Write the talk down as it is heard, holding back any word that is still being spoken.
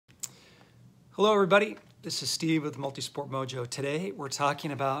Hello everybody, this is Steve with MultiSport Mojo. Today we're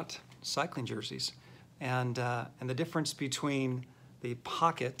talking about cycling jerseys and the difference between the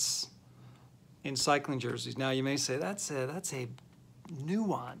pockets in cycling jerseys. Now you may say that's a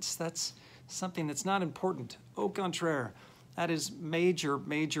nuance, that's something that's not important. Au contraire, that is major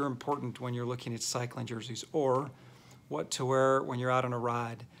important when you're looking at cycling jerseys, or what to wear when you're out on a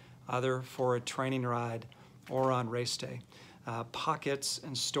ride, either for a training ride or on race day. Pockets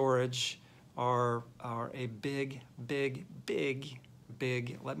and storage are a big,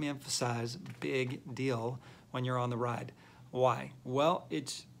 let me emphasize, big deal when you're on the ride. Why? Well,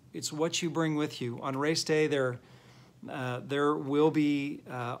 it's what you bring with you. On race day, there will be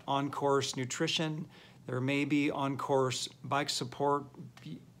on-course nutrition. There may be on-course bike support.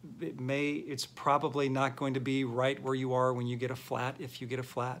 It's probably not going to be right where you are when you get a flat, if you get a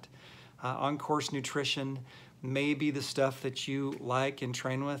flat. On-course nutrition may be the stuff that you like and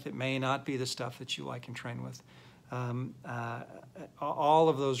train with. It may not be the stuff that you like and train with. All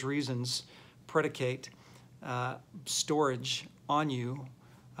of those reasons predicate storage on you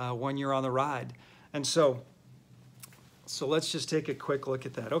when you're on the ride. And so let's just take a quick look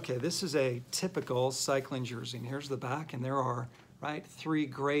at that. Okay, this is a typical cycling jersey, and here's the back, and there are, right, 3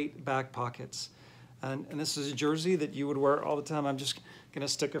 great back pockets. And this is a jersey that you would wear all the time. I'm just gonna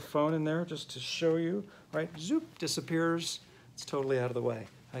stick a phone in there just to show you, right? Zoop, disappears. It's totally out of the way.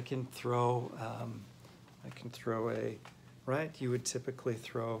 I can throw a, right? You would typically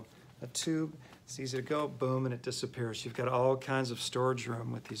throw a tube. It's easy to go, boom, and it disappears. You've got all kinds of storage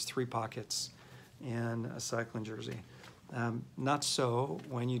room with these 3 pockets in a cycling jersey. Not so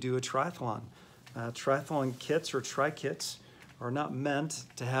when you do a triathlon. Triathlon kits or tri-kits are not meant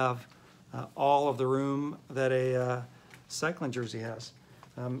to have all of the room that a cycling jersey has.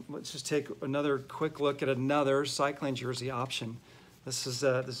 Let's just take another quick look at another cycling jersey option. This is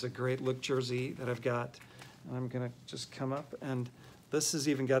a great look jersey that I've got. And I'm gonna just come up, and this has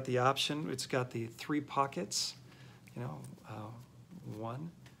even got the option. It's got the 3 pockets, you know,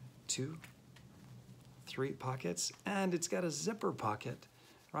 1, 2, 3 pockets, and it's got a zipper pocket,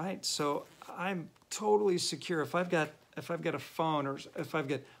 right? So I'm totally secure. If I've got a phone, or if I've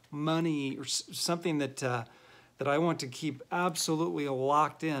got money or something that I want to keep absolutely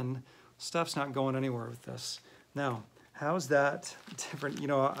locked in, stuff's not going anywhere with this. Now, how is that different? You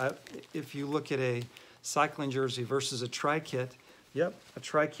know, if you look at a cycling jersey versus a tri-kit, yep, a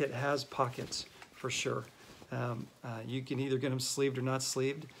tri-kit has pockets for sure. You can either get them sleeved or not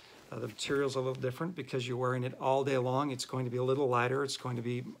sleeved. The material's a little different because you're wearing it all day long. It's going to be a little lighter. It's going to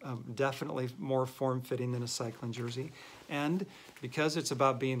be definitely more form-fitting than a cycling jersey. And because it's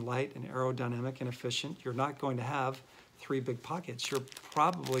about being light and aerodynamic and efficient, you're not going to have 3 big pockets. You're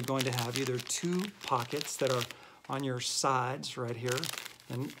probably going to have either 2 pockets that are on your sides right here,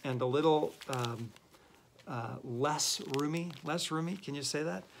 and a little less roomy, can you say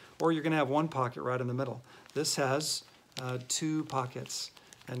that? Or you're gonna have 1 pocket right in the middle. This has 2 pockets.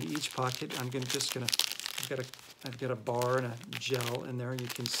 And each pocket, I've got a bar and a gel in there. You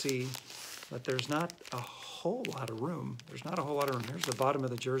can see that there's not a whole lot of room. There's not a whole lot of room. Here's the bottom of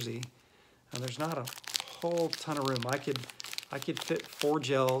the jersey, and there's not a whole ton of room. I could fit 4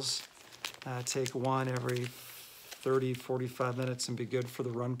 gels, take 1 every 30, 45 minutes, and be good for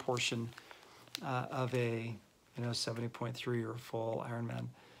the run portion of a 70.3 or full Ironman.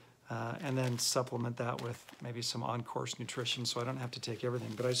 And then supplement that with maybe some on-course nutrition, so I don't have to take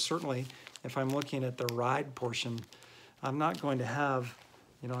everything. But I certainly, if I'm looking at the ride portion, I'm not going to have,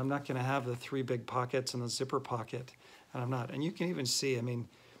 I'm not going to have the 3 big pockets and the zipper pocket, and I'm not. And you can even see, I mean,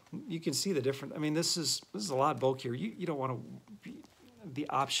 you can see the difference. I mean, this is a lot bulkier. You don't want the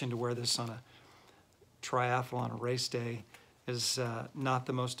option to wear this on a triathlon, a race day, is not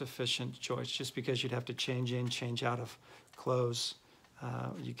the most efficient choice, just because you'd have to change in, change out of clothes.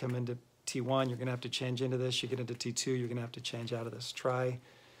 You come into T1, you're gonna have to change into this. You get into T2, you're gonna have to change out of this.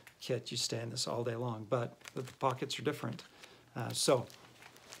 Tri-kit, you stay in this all day long, but the pockets are different.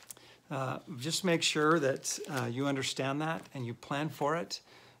 Just make sure that you understand that and you plan for it.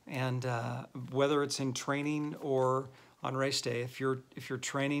 And whether it's in training or on race day, if you're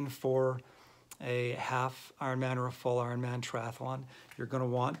training for a half Ironman or a full Ironman triathlon, you're going to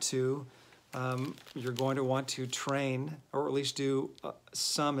want to train, or at least do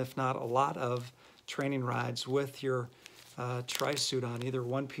some, if not a lot, of training rides with your tri-suit on, either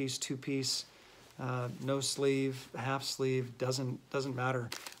 1-piece, 2-piece, no sleeve, half sleeve, doesn't matter.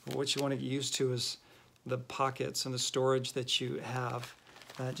 What you want to get used to is the pockets and the storage that you have.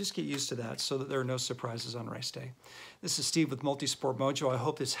 Just get used to that so that there are no surprises on race day. This is Steve with MultiSport Mojo. I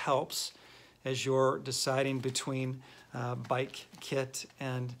hope this helps as you're deciding between bike kit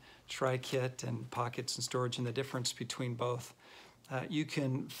and tri kit and pockets and storage and the difference between both. You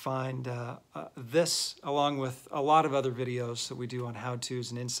can find this along with a lot of other videos that we do on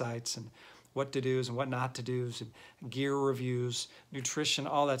how-tos and insights and what to do's and what not to do's, and gear reviews, nutrition,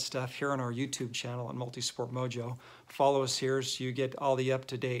 all that stuff here on our YouTube channel at MultiSport Mojo. Follow us here so you get all the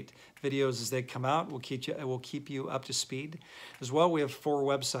up-to-date videos as they come out. We'll keep you up to speed. As well, we have 4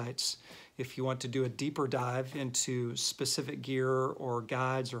 websites. If you want to do a deeper dive into specific gear or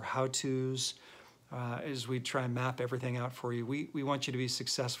guides or how-tos, as we try and map everything out for you. We want you to be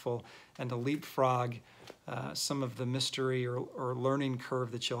successful and to leapfrog some of the mystery or learning curve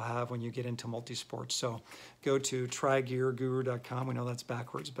that you'll have when you get into multisport. So go to trygearguru.com. We know that's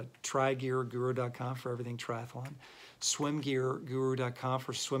backwards, but trygearguru.com for everything triathlon. Swimgearguru.com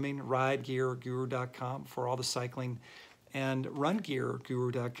for swimming. Ridegearguru.com for all the cycling. And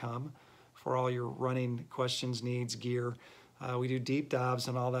rungearguru.com for all your running questions, needs, gear. We do deep dives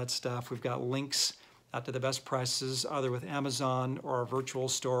and all that stuff. We've got links out to the best prices, either with Amazon or our virtual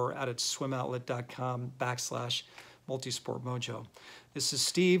store out at swimoutlet.com/MultiSport Mojo. This is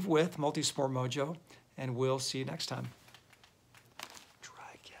Steve with MultiSport Mojo, and we'll see you next time.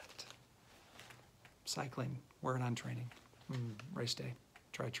 Try get cycling, wear it on training, race day,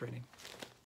 try training.